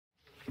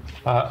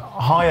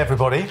Hi,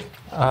 everybody.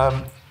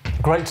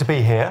 Great to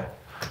be here.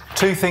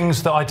 Two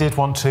things that I did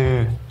want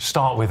to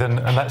start with, and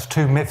that's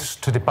two myths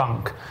to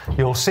debunk.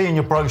 You'll see in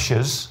your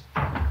brochures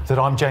that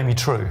I'm Jamie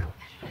True,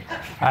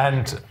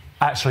 and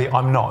actually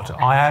I'm not.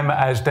 I am,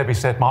 as Debbie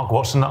said, Mark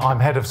Watson. I'm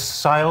head of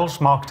sales,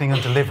 marketing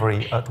and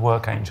delivery at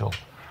Workangel.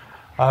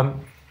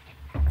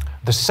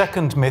 The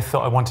second myth that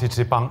I wanted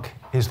to debunk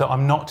is that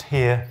I'm not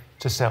here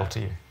to sell to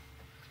you.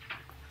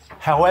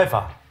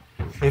 However,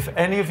 if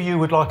any of you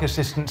would like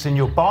assistance in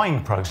your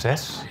buying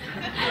process,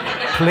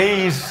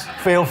 please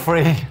feel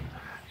free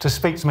to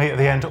speak to me at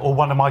the end or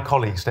one of my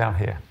colleagues down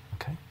here.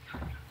 Okay.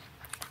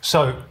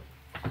 So,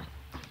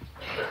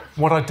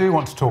 what I do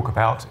want to talk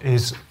about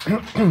is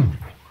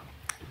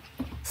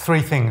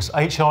three things: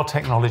 HR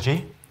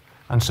technology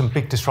and some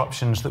big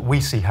disruptions that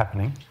we see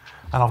happening.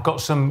 And I've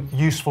got some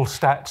useful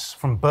stats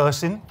from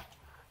Bursin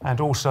and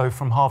also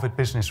from Harvard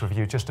Business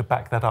Review just to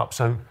back that up.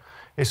 So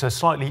it's a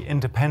slightly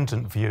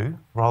independent view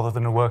rather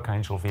than a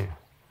Workangel view.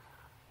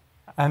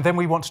 And then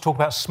we want to talk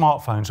about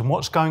smartphones and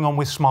what's going on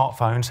with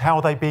smartphones, how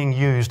are they being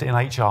used in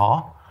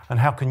HR, and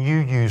how can you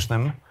use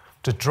them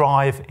to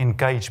drive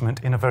engagement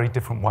in a very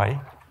different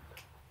way.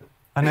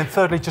 And then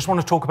thirdly, just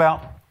want to talk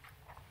about,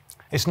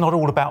 it's not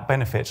all about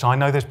benefits. I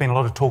know there's been a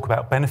lot of talk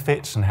about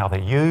benefits and how they're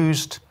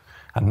used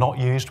and not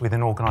used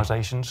within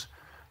organisations,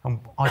 and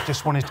I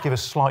just wanted to give a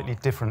slightly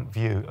different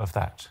view of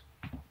that.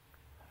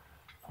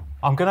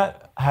 I'm going to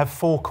have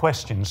 4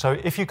 questions, so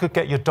if you could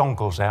get your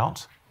dongles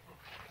out,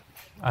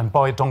 and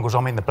by dongles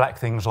I mean the black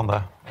things on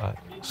the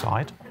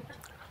side,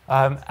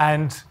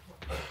 and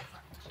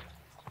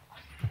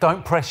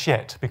don't press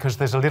yet, because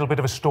there's a little bit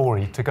of a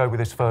story to go with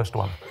this first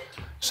one.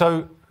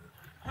 So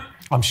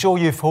I'm sure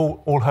you've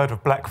all heard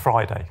of Black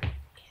Friday.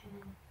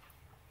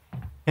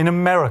 In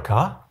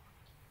America,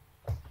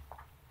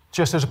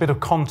 just as a bit of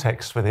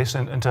context for this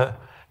and to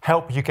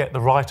help you get the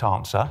right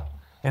answer,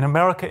 in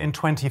America in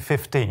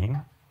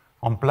 2015,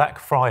 on Black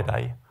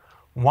Friday,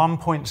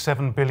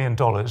 $1.7 billion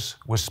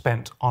was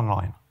spent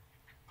online.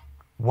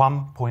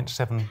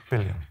 1.7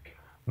 billion.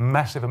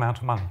 Massive amount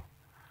of money.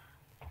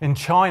 In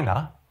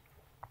China,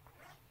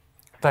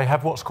 they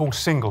have what's called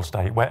Singles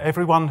Day, where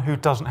everyone who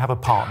doesn't have a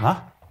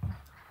partner,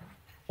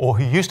 or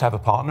who used to have a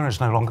partner and has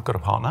no longer got a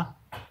partner,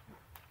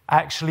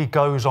 actually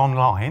goes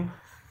online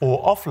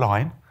or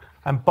offline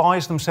and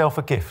buys themselves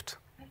a gift.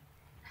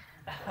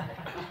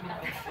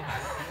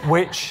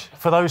 Which,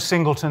 for those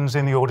singletons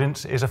in the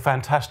audience, is a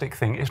fantastic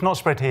thing. It's not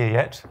spread here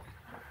yet.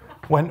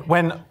 When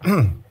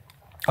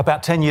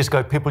about 10 years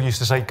ago, people used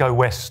to say, "Go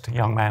west,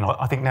 young man."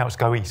 I think now it's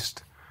 "Go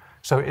east."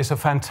 So it's a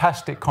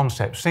fantastic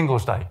concept,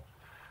 Singles Day.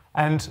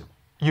 And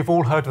you've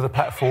all heard of the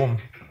platform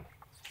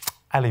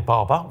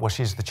Alibaba, which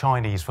is the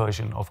Chinese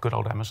version of good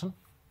old Amazon.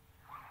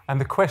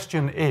 And the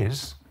question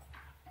is,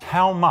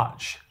 how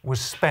much was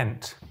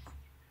spent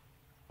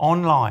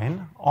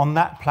online on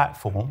that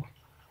platform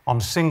on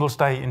Singles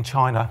Day in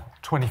China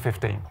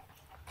 2015?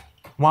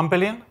 1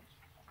 billion?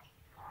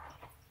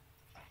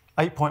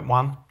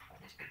 8.1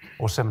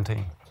 or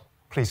 17?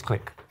 Please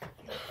click.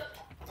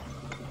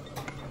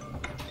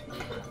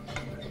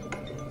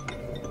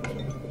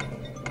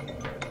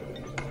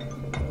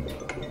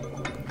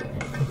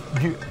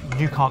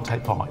 You can't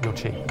take part, you're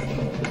cheap.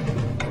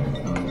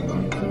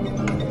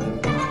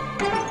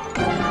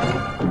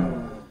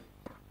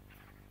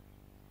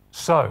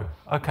 So,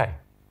 okay.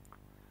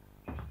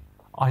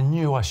 I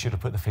knew I should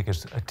have put the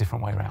figures a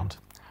different way around.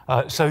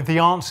 So the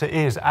answer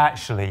is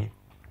actually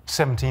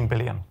 17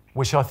 billion,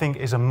 which I think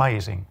is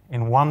amazing.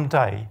 In one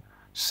day,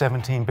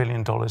 $17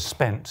 billion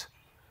spent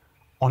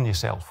on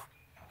yourself.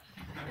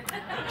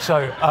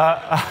 So,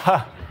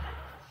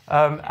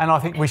 and I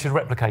think we should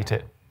replicate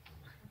it.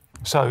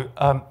 So,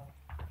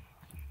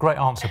 great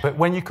answer. But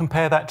when you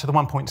compare that to the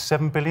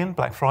 1.7 billion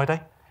Black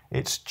Friday,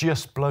 it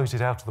just blows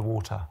it out of the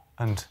water.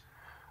 And,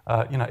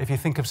 you know, if you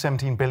think of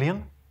 17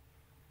 billion,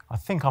 I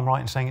think I'm right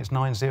in saying it's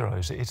 9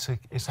 zeros. It's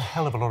a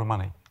hell of a lot of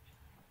money.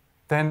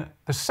 Then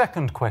the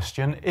second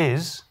question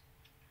is,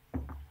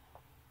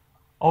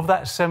 of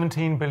that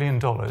 $17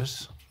 billion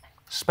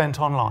spent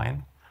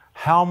online,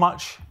 how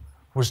much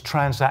was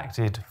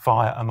transacted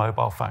via a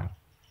mobile phone?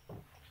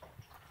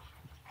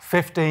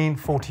 15,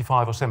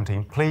 45 or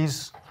 17?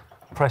 Please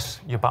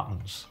press your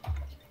buttons.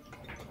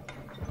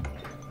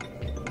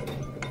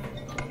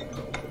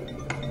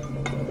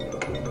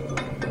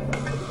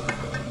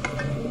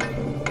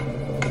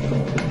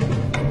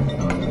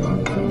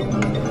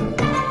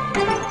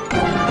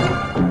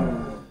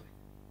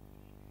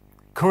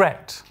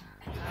 Correct.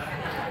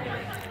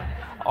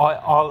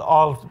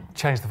 I'll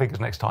change the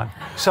figures next time.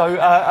 So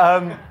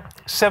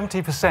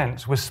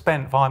 70% was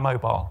spent via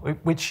mobile,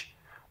 which,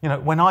 you know,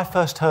 when I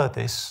first heard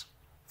this,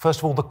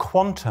 first of all, the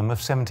quantum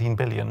of 17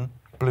 billion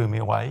blew me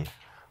away.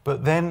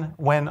 But then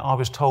when I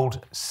was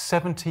told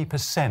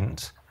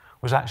 70%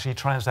 was actually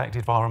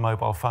transacted via a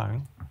mobile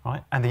phone,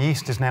 right? And the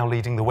East is now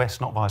leading the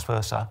West, not vice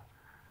versa.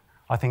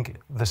 I think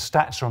the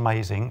stats are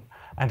amazing,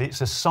 and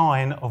it's a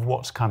sign of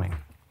what's coming.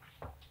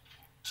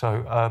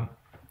 So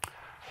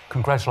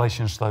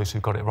congratulations to those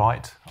who got it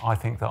right. I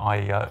think that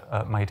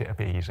I made it a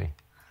bit easy.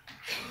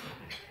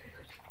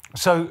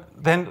 So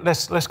then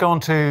let's go on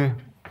to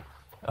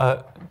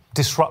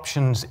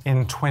disruptions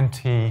in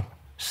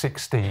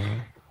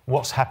 2016.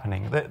 What's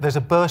happening? There's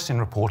a Bursin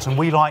report, and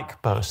we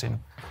like Bursin.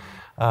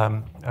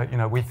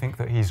 We think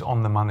that he's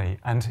on the money,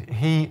 and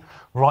he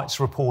writes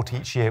a report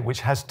each year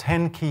which has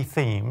 10 key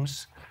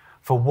themes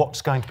for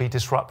what's going to be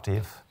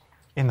disruptive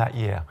in that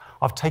year.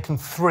 I've taken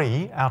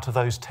 3 out of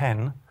those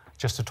 10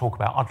 just to talk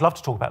about. I'd love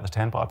to talk about the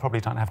 10, but I probably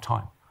don't have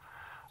time.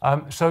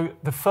 So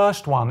the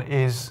first one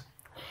is,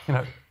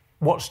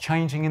 what's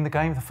changing in the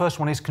game. The first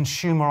one is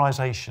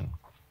consumerization.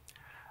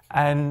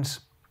 And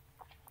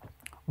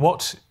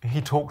what he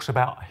talks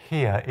about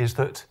here is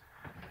that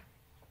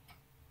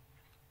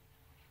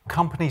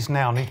companies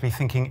now need to be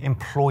thinking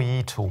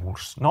employee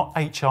tools, not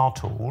HR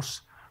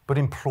tools, but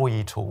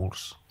employee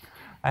tools.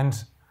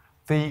 And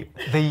the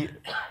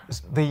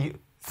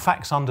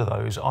facts under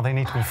those are they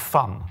need to be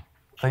fun.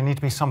 They need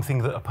to be something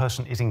that a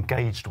person is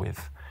engaged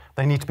with.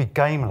 They need to be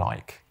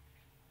game-like.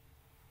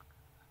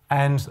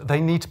 And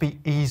they need to be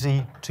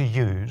easy to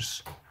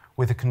use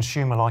with a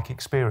consumer-like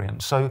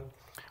experience. So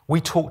we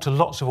talk to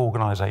lots of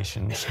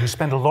organisations who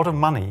spend a lot of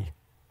money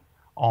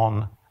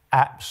on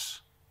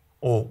apps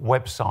or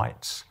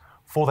websites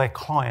for their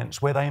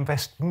clients where they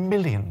invest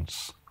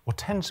millions or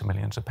tens of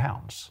millions of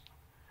pounds.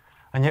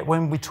 And yet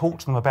when we talk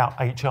to them about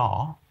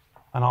HR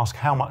and ask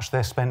how much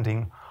they're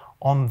spending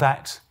on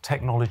that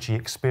technology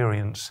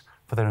experience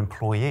for their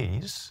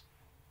employees,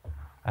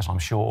 as I'm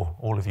sure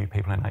all of you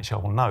people in HR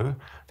will know,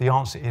 the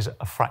answer is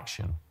a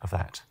fraction of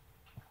that.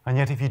 And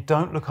yet if you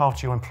don't look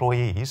after your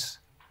employees,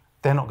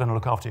 they're not going to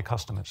look after your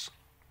customers.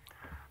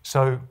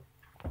 So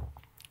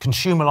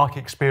consumer-like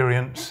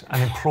experience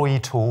and employee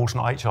tools,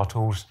 not HR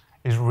tools,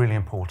 is really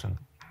important.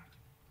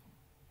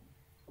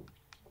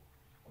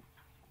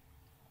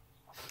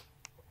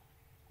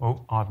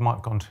 Oh, I might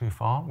have gone too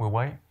far. We'll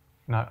wait.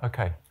 No,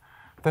 OK.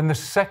 Then the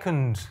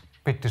second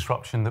big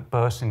disruption that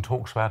Bursin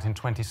talks about in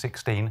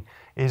 2016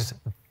 is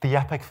the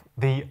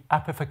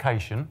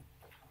appification,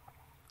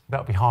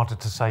 that'll be harder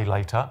to say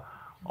later,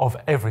 of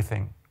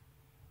everything.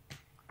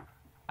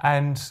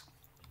 And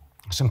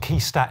some key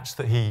stats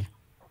that he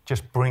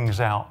just brings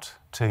out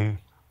to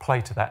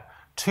play to that.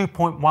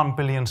 2.1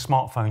 billion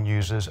smartphone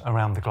users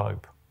around the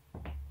globe.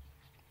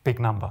 Big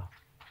number.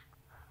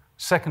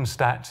 Second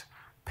stat,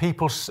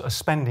 people are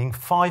spending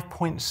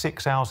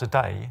 5.6 hours a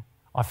day.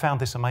 I found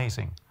this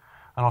amazing.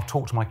 And I've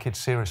talked to my kids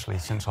seriously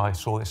since I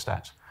saw this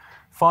stat.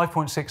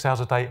 5.6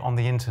 hours a day on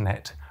the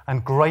internet,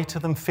 and greater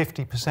than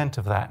 50%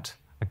 of that,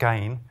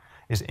 again,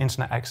 is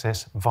internet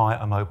access via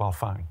a mobile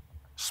phone.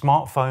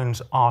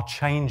 Smartphones are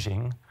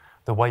changing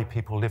the way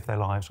people live their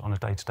lives on a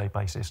day-to-day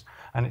basis,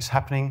 and it's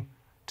happening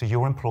to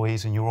your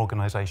employees and your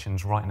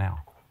organisations right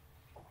now.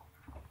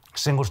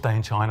 Singles Day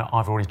in China,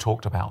 I've already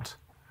talked about.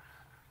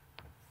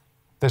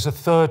 There's a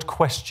third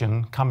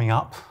question coming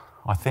up,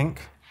 I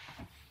think.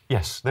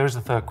 Yes, there is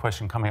a third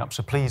question coming up,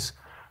 so please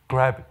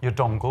grab your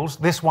dongles.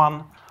 This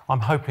one,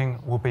 I'm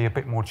hoping, will be a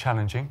bit more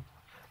challenging.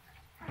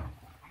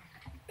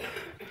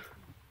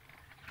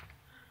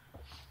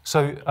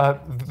 So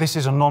this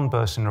is a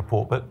non-Bursin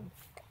report, but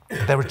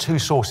there are 2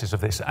 sources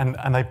of this,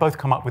 and they both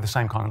come up with the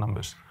same kind of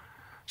numbers.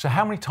 So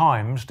how many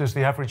times does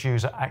the average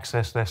user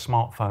access their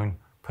smartphone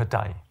per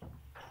day?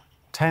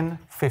 10,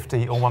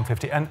 50, or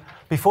 150? And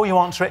before you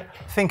answer it,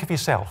 think of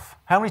yourself.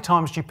 How many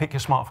times do you pick your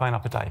smartphone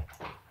up a day?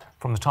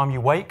 From the time you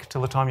wake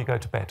till the time you go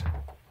to bed?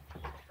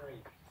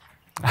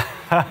 3.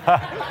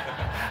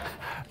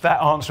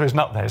 That answer is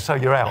not there, so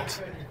you're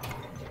out.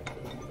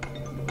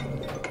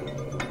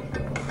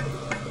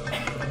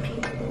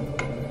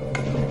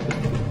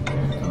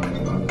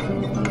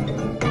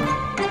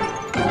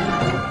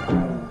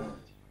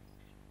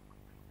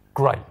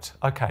 Great.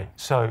 OK,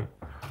 so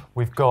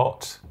we've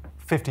got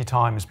 50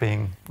 times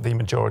being the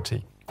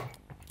majority,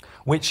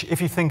 which,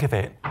 if you think of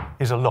it,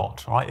 is a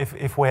lot, right?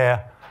 If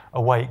we're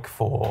awake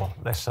for,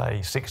 let's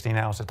say, 16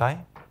 hours a day,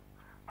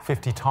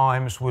 50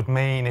 times would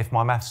mean, if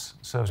my maths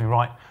serves me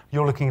right,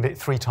 you're looking at it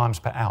 3 times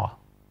per hour.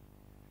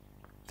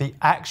 The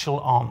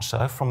actual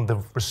answer from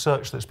the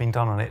research that's been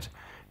done on it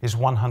is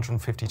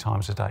 150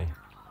 times a day.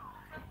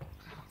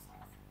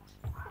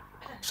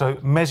 So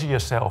measure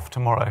yourself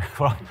tomorrow.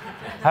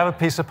 Have a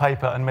piece of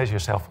paper and measure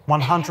yourself.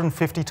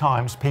 150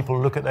 times people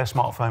look at their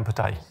smartphone per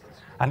day.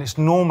 And it's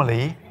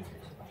normally,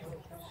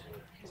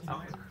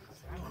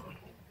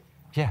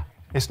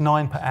 it's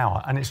 9 per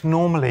hour. And it's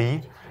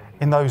normally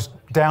in those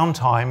down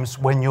times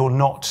when you're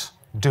not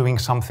doing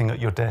something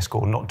at your desk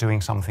or not doing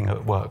something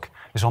at work.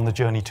 It's on the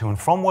journey to and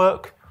from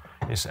work,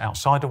 it's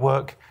outside of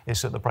work,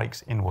 it's at the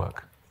breaks in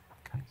work.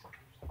 Okay.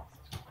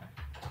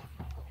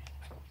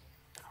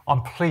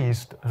 I'm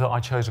pleased that I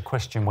chose a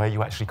question where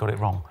you actually got it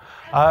wrong.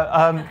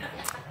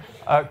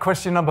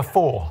 Question number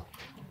 4.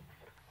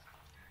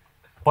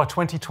 By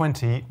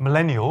 2020,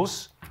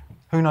 millennials,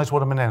 who knows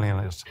what a millennial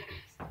is?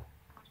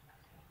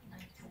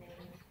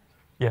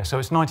 Yeah, so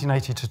it's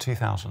 1980 to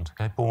 2000,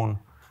 okay, born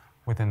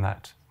within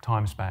that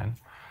time span.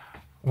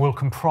 will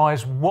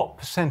comprise what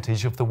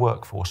percentage of the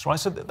workforce, right?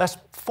 So that's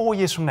 4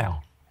 years from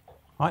now,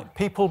 right?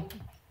 People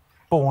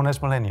born as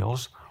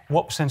millennials,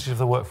 what percentage of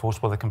the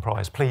workforce will they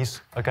comprise?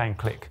 Please, again,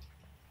 click.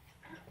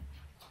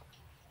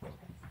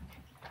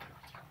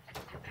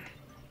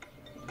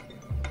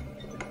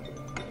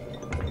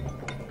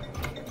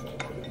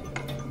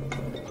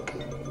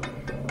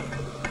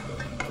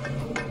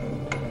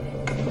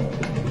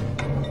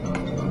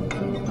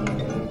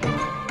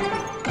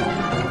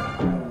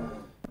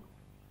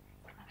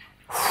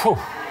 Whew.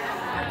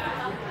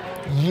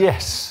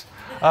 Yes.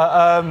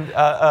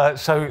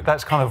 So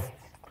that's kind of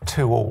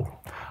 2-all.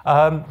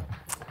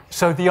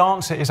 So the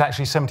answer is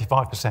actually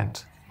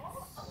 75%.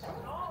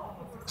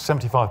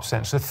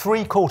 75%. So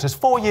 3/4,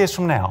 4 years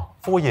from now,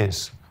 4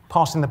 years,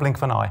 passing the blink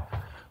of an eye,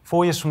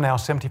 4 years from now,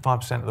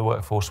 75% of the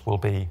workforce will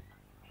be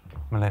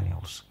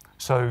millennials.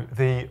 So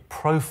the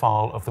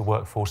profile of the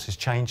workforce is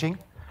changing,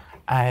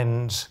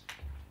 and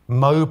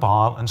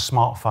mobile and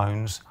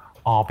smartphones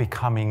are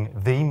becoming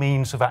the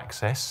means of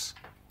access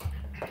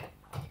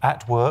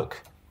at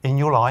work, in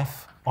your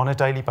life, on a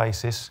daily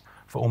basis,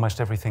 for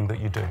almost everything that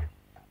you do,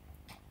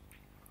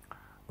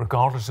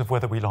 regardless of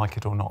whether we like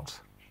it or not.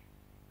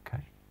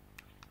 Okay.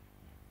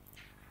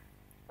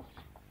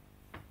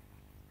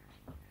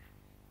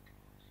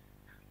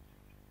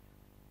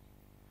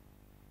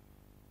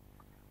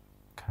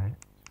 Okay.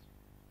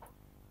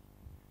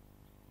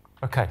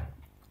 Okay.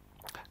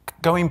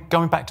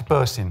 Going back to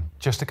Bursin,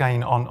 just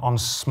again on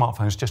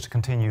smartphones, just to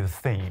continue the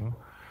theme,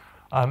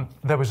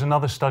 there was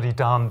another study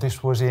done,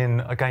 this was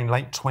in, again,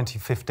 late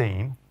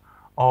 2015,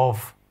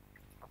 of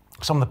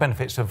some of the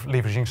benefits of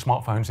leveraging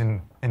smartphones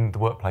in the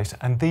workplace,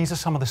 and these are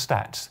some of the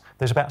stats.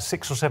 There's about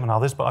 6 or 7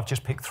 others, but I've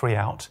just picked 3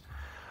 out.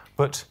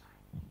 But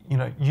you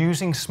know,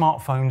 using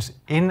smartphones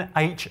in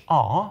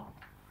HR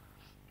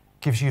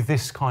gives you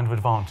this kind of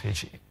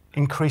advantage.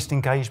 Increased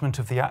engagement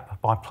of the app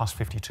by plus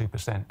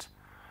 52%.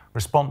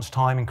 Response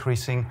time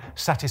increasing,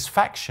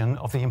 satisfaction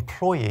of the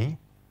employee,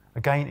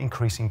 again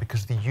increasing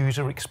because the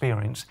user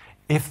experience,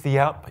 if the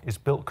app is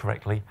built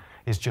correctly,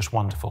 is just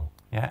wonderful.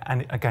 Yeah?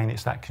 And again,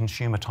 it's that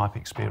consumer type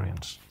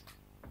experience.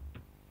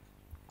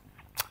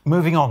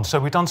 Moving on, so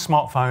we've done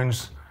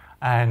smartphones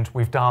and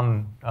we've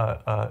done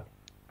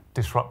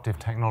disruptive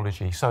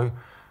technology. So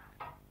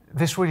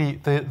this really,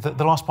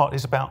 the last part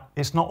is about,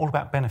 it's not all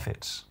about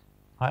benefits.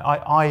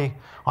 I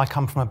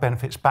come from a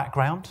benefits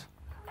background.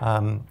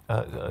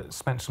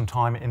 Spent some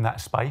time in that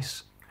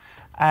space.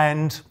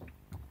 And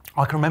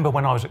I can remember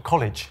when I was at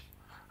college,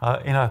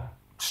 in a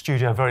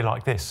studio very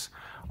like this,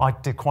 I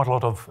did quite a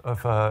lot of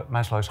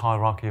Maslow's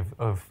hierarchy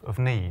of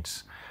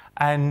needs.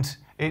 And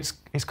it's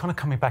kind of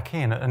coming back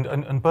in.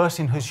 And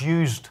Bursin has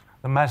used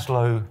the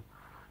Maslow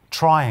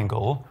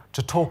triangle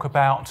to talk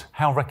about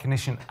how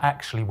recognition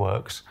actually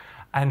works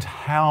and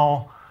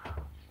how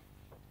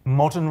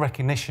modern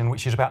recognition,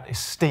 which is about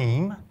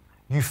esteem,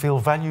 you feel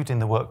valued in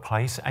the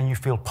workplace and you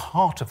feel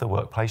part of the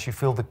workplace, you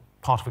feel the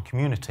part of a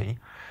community,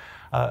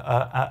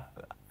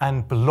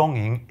 and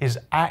belonging is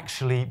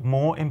actually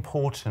more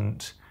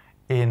important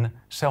in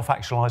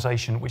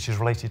self-actualization, which is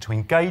related to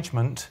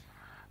engagement,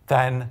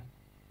 than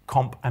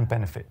comp and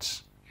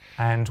benefits.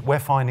 And we're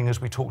finding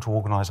as we talk to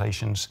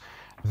organizations,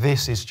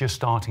 this is just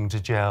starting to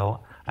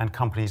gel and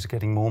companies are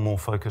getting more and more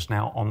focused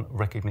now on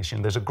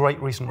recognition. There's a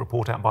great recent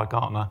report out by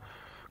Gartner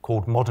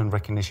called Modern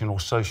Recognition or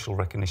Social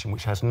Recognition,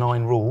 which has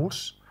 9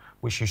 rules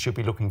which you should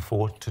be looking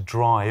for to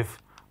drive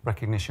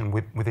recognition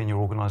within your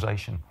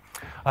organization.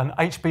 And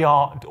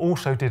HBR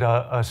also did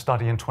a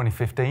study in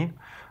 2015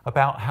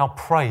 about how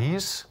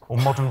praise or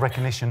modern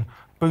recognition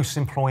boosts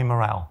employee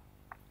morale.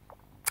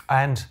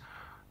 And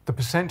the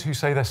percent who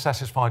say they're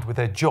satisfied with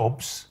their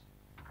jobs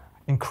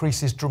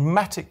increases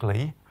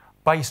dramatically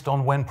based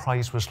on when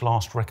praise was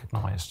last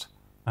recognized.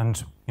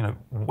 And you know,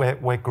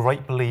 we're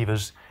great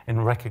believers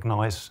in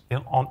recognition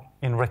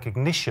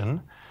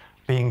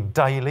being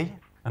daily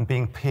and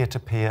being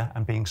peer-to-peer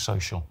and being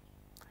social.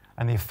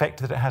 And the effect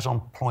that it has on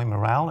employee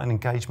morale and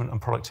engagement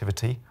and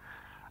productivity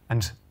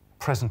and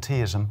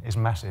presenteeism is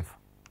massive.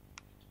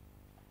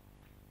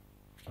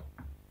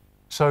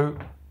 So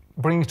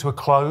bringing it to a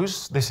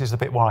close, this is the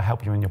bit where I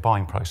help you in your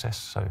buying process,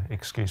 so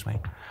excuse me.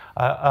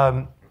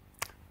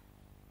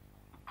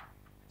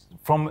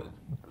 From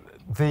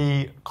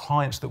the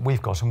clients that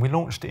we've got, and we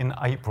launched in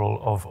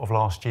April of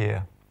last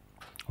year,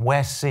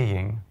 we're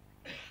seeing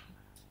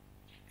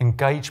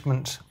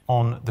engagement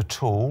on the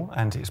tool,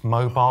 and it's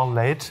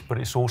mobile-led, but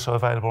it's also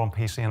available on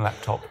PC and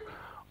laptop,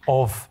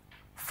 of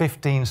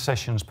 15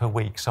 sessions per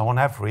week. So on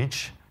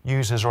average,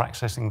 users are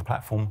accessing the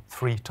platform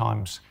 3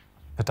 times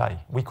per day.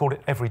 We call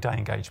it everyday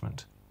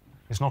engagement.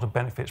 It's not a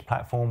benefits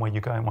platform where you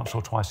go in once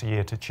or twice a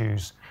year to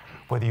choose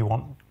whether you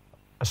want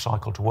a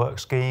cycle to work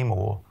scheme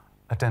or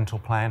a dental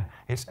plan.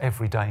 It's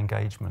everyday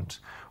engagement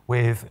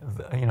with,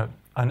 you know,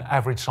 an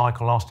average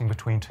cycle lasting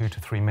between 2 to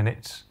 3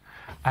 minutes,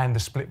 and the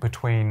split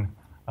between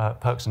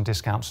perks and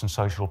discounts and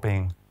social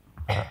being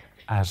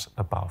as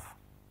above.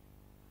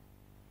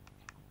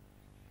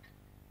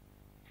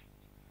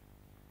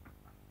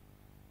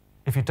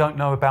 If you don't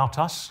know about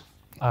us,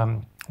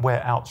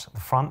 where out the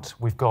front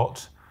we've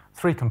got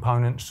 3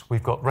 components.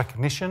 We've got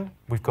recognition,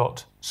 we've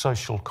got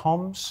social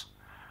comms,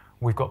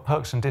 we've got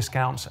perks and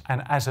discounts,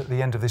 and as at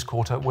the end of this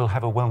quarter, we'll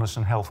have a wellness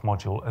and health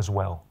module as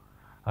well.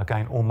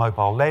 Again, all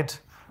mobile-led,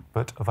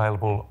 but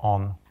available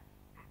on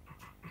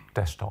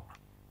desktop.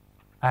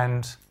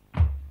 And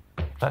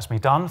that's me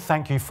done.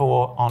 Thank you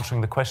for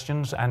answering the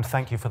questions, and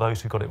thank you for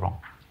those who got it wrong.